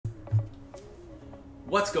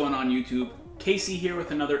What's going on YouTube? Casey here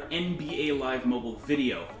with another NBA Live mobile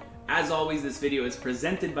video. As always, this video is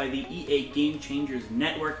presented by the EA Game Changers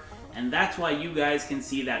Network, and that's why you guys can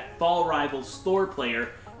see that Fall Rivals store player,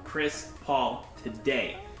 Chris Paul,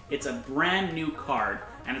 today. It's a brand new card,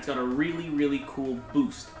 and it's got a really cool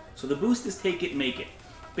boost. So the boost is take it, make it.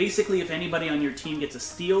 Basically, if anybody on your team gets a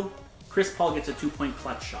steal, Chris Paul gets a 2-point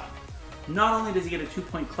clutch shot. Not only does he get a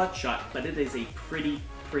 2-point clutch shot, but it is a pretty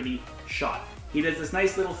shot. He does this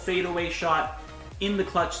nice little fadeaway shot in the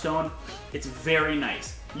clutch zone. It's very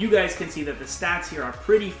nice. You guys can see that the stats here are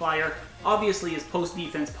pretty fire. Obviously, his post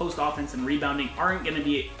defense, post offense, and rebounding aren't going to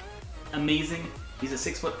be amazing. He's a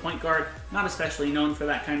 6-foot point guard, not especially known for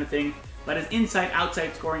that kind of thing. But his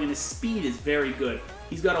inside-outside scoring and his speed is very good.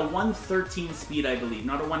 He's got a 113 speed, I believe,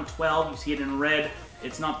 not a 112. You see it in red.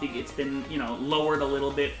 It's not the. It's been, you know, lowered a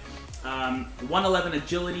little bit. 111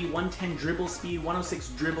 agility, 110 dribble speed, 106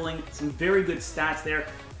 dribbling, some very good stats there.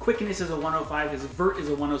 Quickness is a 105, his vert is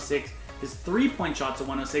a 106, his three-point shot's a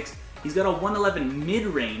 106, he's got a 111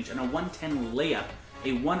 mid-range and a 110 layup,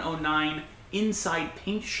 a 109 inside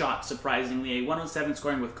paint shot, surprisingly, a 107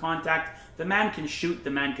 scoring with contact. The man can shoot, the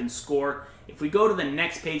man can score. If we go to the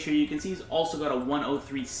next page here, you can see he's also got a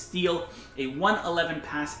 103 steal, a 111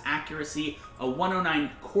 pass accuracy, a 109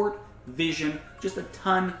 court vision, just a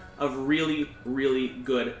ton of really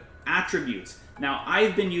good attributes. Now,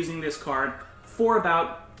 I've been using this card for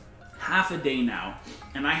about half a day now,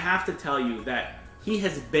 and I have to tell you that he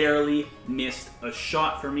has barely missed a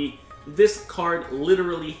shot for me. This card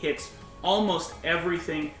literally hits almost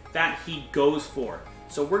everything that he goes for.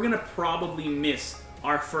 So we're gonna probably miss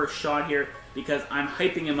our first shot here because I'm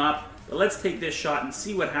hyping him up. But let's take this shot and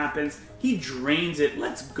see what happens. He drains it.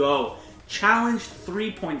 Let's go. Challenged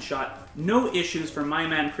three-point shot, no issues for my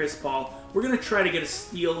man Chris Paul. We're going to try to get a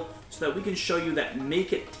steal so that we can show you that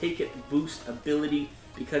make it, take it boost ability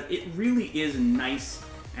because it really is nice,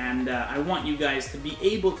 and I want you guys to be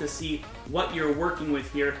able to see what you're working with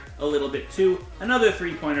here a little bit too. Another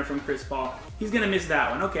three-pointer from Chris Paul. He's going to miss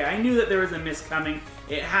that one. Okay, I knew that there was a miss coming.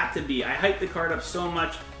 It had to be. I hyped the card up so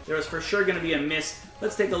much. There was for sure going to be a miss.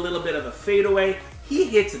 Let's take a little bit of a fadeaway. He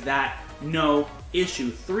hits that. No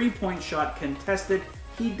issue. Three-point shot contested.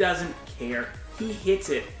 He doesn't care. He hits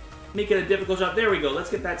it. Make it a difficult shot. There we go.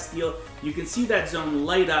 Let's get that steal. You can see that zone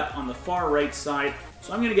light up on the far right side.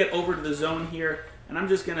 So I'm going to get over to the zone here, and I'm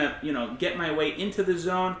just going to, you know, get my way into the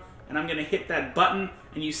zone, and I'm going to hit that button,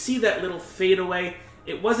 and you see that little fadeaway.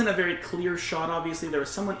 It wasn't a very clear shot, obviously. There was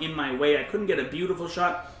someone in my way. I couldn't get a beautiful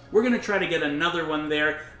shot. We're going to try to get another one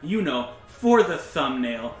there, you know, for the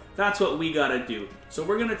thumbnail. That's what we got to do. So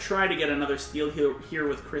we're going to try to get another steal here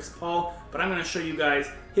with Chris Paul, but I'm going to show you guys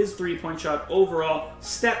his three-point shot overall.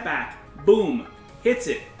 Step back, boom, hits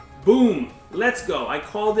it, boom, let's go. I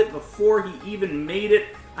called it before he even made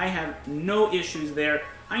it. I have no issues there.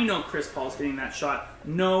 I know Chris Paul's hitting that shot,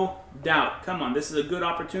 no doubt. Come on, this is a good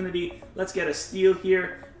opportunity. Let's get a steal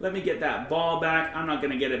here. Let me get that ball back. I'm not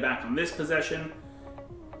going to get it back on this possession.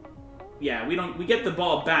 Yeah, we get the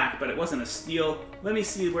ball back, but it wasn't a steal. Let me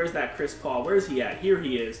see, where's that Chris Paul? Where's he at? Here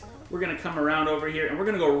he is. We're going to come around over here, and we're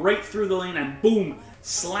going to go right through the lane, and boom,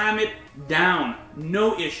 slam it down.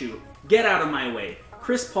 No issue. Get out of my way.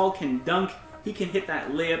 Chris Paul can dunk. He can hit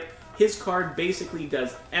that layup. His card basically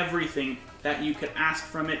does everything that you could ask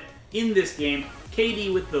from it in this game.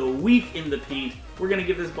 KD with the weak in the paint. We're going to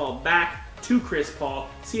give this ball back to Chris Paul.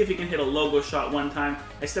 See if he can hit a logo shot one time.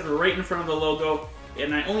 I stepped right in front of the logo,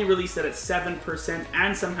 and I only released it at 7%,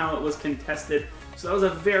 and somehow it was contested. So that was a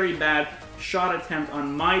very bad shot attempt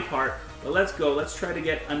on my part. But let's go. Let's try to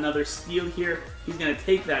get another steal here. He's going to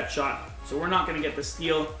take that shot, so we're not going to get the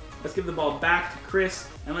steal. Let's give the ball back to Chris,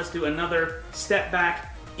 and let's do another step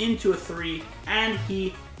back into a three, and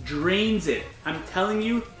he drains it. I'm telling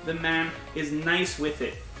you, the man is nice with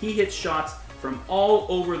it. He hits shots from all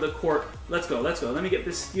over the court. Let's go. Let's go. Let me get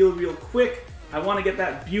this steal real quick. I want to get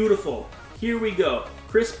that beautiful. Here we go.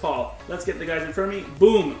 Chris Paul. Let's get the guys in front of me.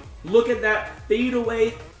 Boom. Look at that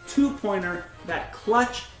fadeaway two-pointer, that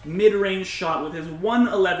clutch mid-range shot with his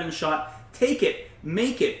 111 shot. Take it.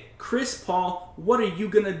 Make it. Chris Paul, what are you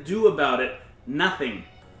going to do about it? Nothing.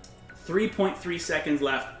 3.3 seconds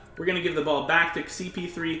left. We're going to give the ball back to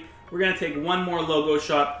CP3. We're going to take one more logo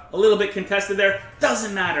shot. A little bit contested there.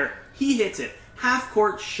 Doesn't matter. He hits it.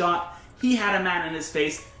 Half-court shot. He had a man in his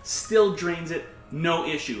face. Still drains it. No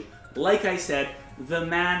issue. Like I said, the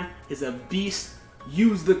man is a beast.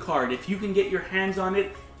 Use the card. If you can get your hands on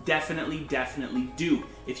it, definitely do.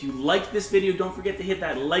 If you like this video, don't forget to hit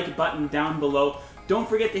that like button down below. Don't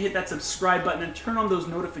forget to hit that subscribe button and turn on those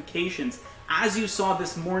notifications. As you saw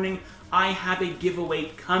this morning, I have a giveaway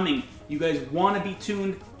coming. You guys want to be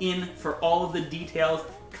tuned in for all of the details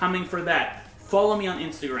coming for that. Follow me on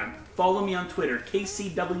Instagram. Follow me on Twitter.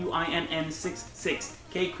 KCWINN66,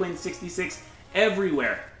 KQuinn66,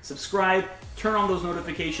 everywhere. Subscribe. Turn on those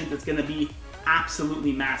notifications. It's going to be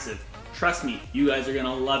absolutely massive. Trust me, you guys are going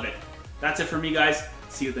to love it. That's it for me, guys.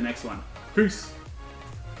 See you at the next one. Peace.